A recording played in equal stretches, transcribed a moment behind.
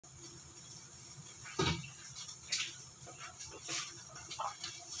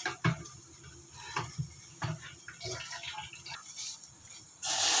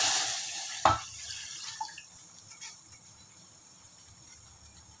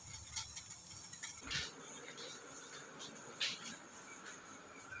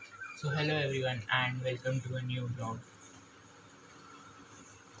So hello everyone and welcome to a new vlog.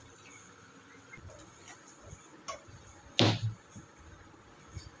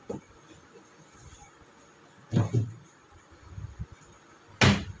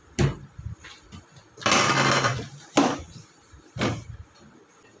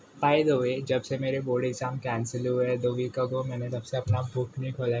 By the way, जब से मेरे board exam cancel हुए हैं 2 वीक अगो, मैंने तब से अपना बुक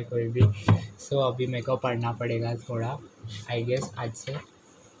नहीं खोला है कोई भी। सो अभी मेरे को पढ़ना पड़ेगा थोड़ा, आई गेस आज से।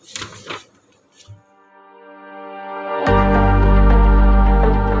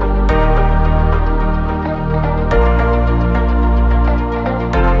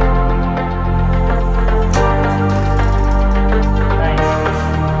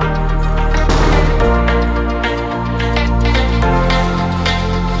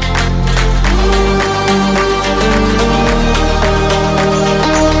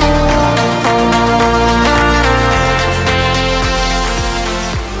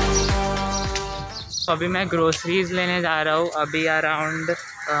 अभी मैं ग्रोसरीज़ लेने जा रहा हूँ। अभी अराउंड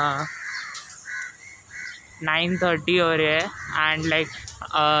 9:30 हो रहे हैं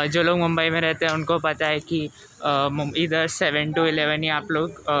एंड जो लोग मुंबई में रहते हैं उनको पता है कि इधर 7 to 11 ही आप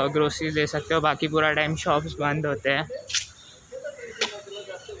लोग ग्रोसरीज ले सकते हो, बाकी पूरा टाइम शॉप्स बंद होते हैं।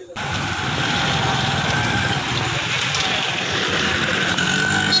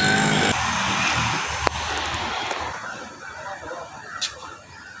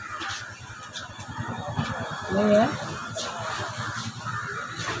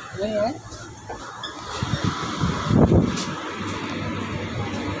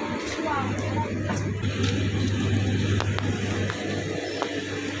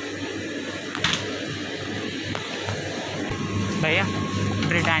 भैया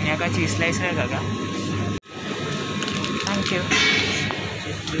ब्रिटानिया का चीज़ स्लाइस रहेगा क्या? Thank you.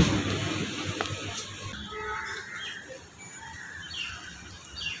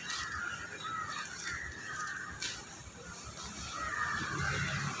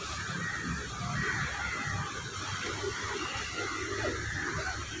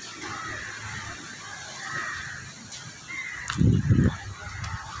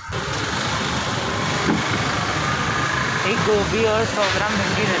 एक गोभी और 100 ग्राम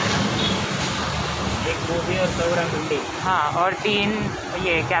भिंडी दे देना। एक गोभी और 100 ग्राम भिंडी। हाँ, और 3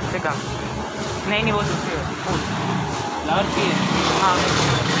 ये कैप्सिकम। नहीं वो दूसरी होती फूल। और 3। हाँ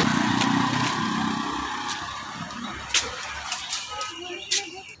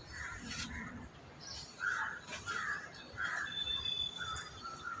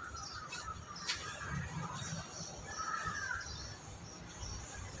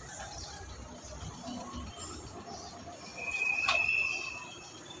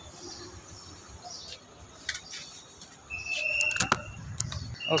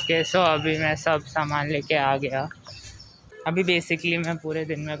ओके। सो अभी मैं सब सामान लेके आ गया। अभी बेसिकली मैं पूरे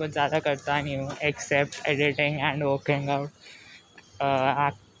दिन में कुछ ज़्यादा करता नहीं हूँ accept editing and working out.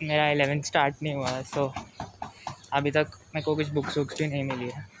 मेरा 11th स्टार्ट नहीं हुआ है, सो अभी तक मेरे को कुछ बुक्स भी नहीं मिली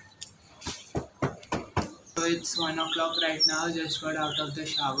है। तो it's 1 o'clock right now, just got out of the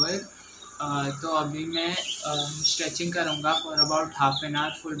shower. तो अभी मैं स्ट्रेचिंग करूँगा for about half an hour,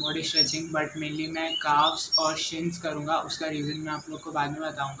 full body stretching, but mainly मैं काफ्स और शिन्स करूँगा। उसका रीज़न मैं आप लोग को बाद में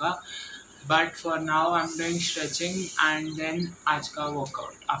बताऊँगा, but for now I am doing stretching and then आज का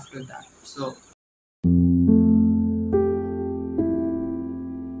वर्कआउट आफ्टर दैट। सो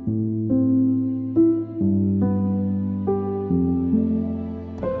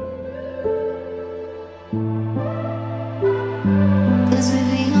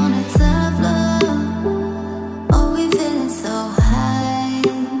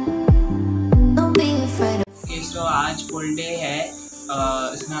आज फुल डे है।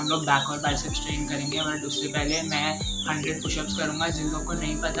 इसमें हम लोग बैक और बाइसेप्स ट्रेन करेंगे, बट उससे पहले मैं 100 पुशअप्स करूँगा। जिन लोगों को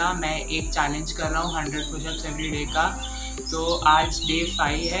नहीं पता, मैं एक चैलेंज कर रहा हूँ 100 पुशअप्स एवरी डे का। तो आज डे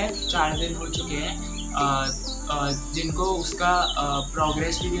 5 है, 4 दिन हो चुके हैं। जिनको उसका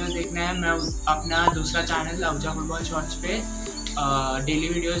प्रोग्रेस वीडियो देखना है, मैं अपना दूसरा चैनल अवजा फुटबॉल शॉर्ट्स पे डेली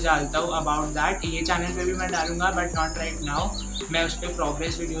वीडियोस डालता हूँ अबाउट दैट। ये चैनल पे भी मैं डालूँगा बट नॉट राइट नाउ। मैं उस पर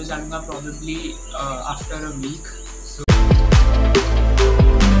प्रोग्रेस वीडियोस डालूँगा probably after a week.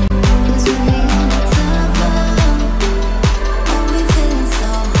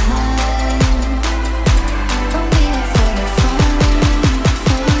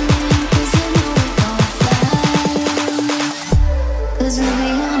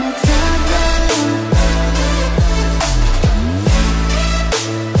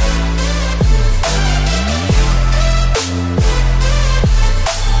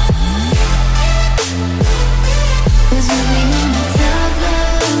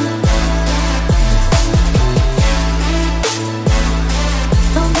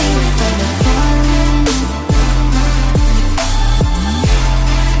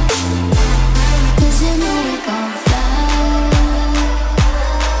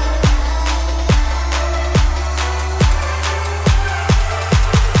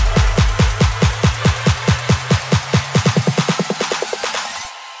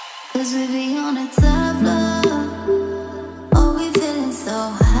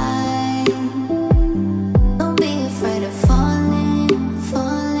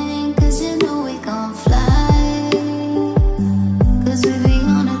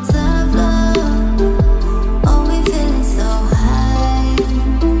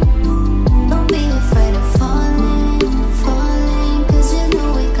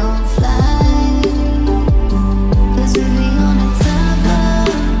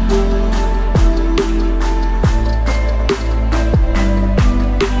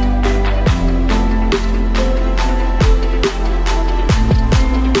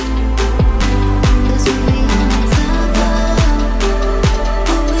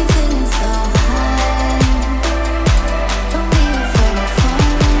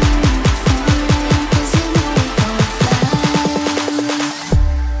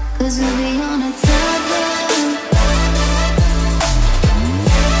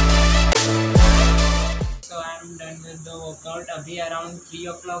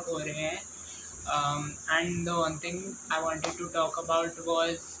 o'clock हो रहे हैं. And the one thing I wanted to talk about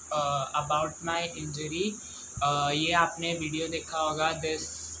was about my injury. ये आपने वीडियो देखा होगा.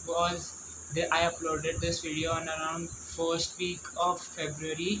 I uploaded this video on around first week of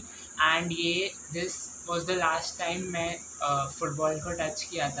February, and this was the last time मैं football को touch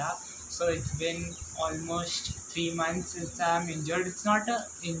किया था. So it's been almost 3 months since I'm injured. It's not a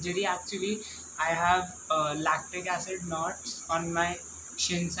injury actually. I have lactic acid knots on my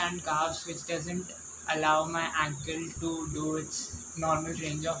shins and calves, which doesn't allow my ankle to do its normal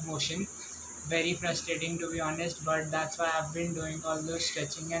range of motion. Very frustrating to be honest, but that's why I've been doing all those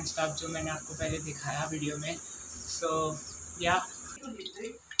stretching and stuff जो मैंने आपको पहले दिखाया video में. So yeah.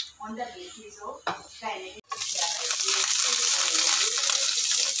 On the basis of kinetic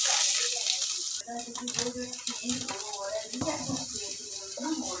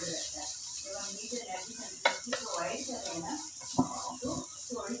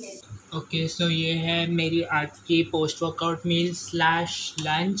okay, सो ये है मेरी आज की post workout meal slash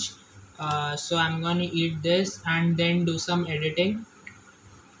lunch. So I'm gonna eat this and then do some editing.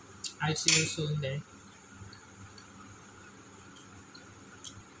 I'll see you soon then.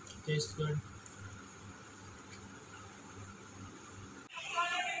 Tastes good.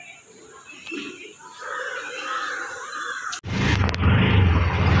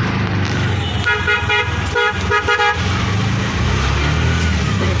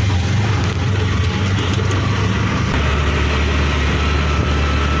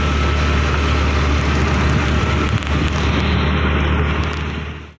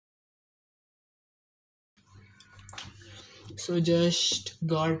 So just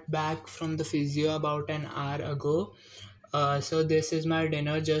got back from the physio about an hour ago. So this is my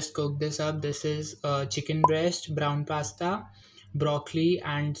dinner. Just cooked this up. This is chicken breast, brown pasta, broccoli,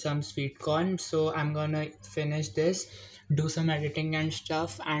 and some sweet corn. So I'm gonna finish this, do some editing and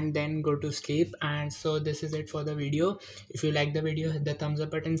stuff, and then go to sleep. And so this is it for the video. If you like the video, hit the thumbs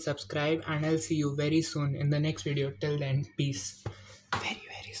up button, subscribe, and I'll see you very soon in the next video. Till then, peace. Very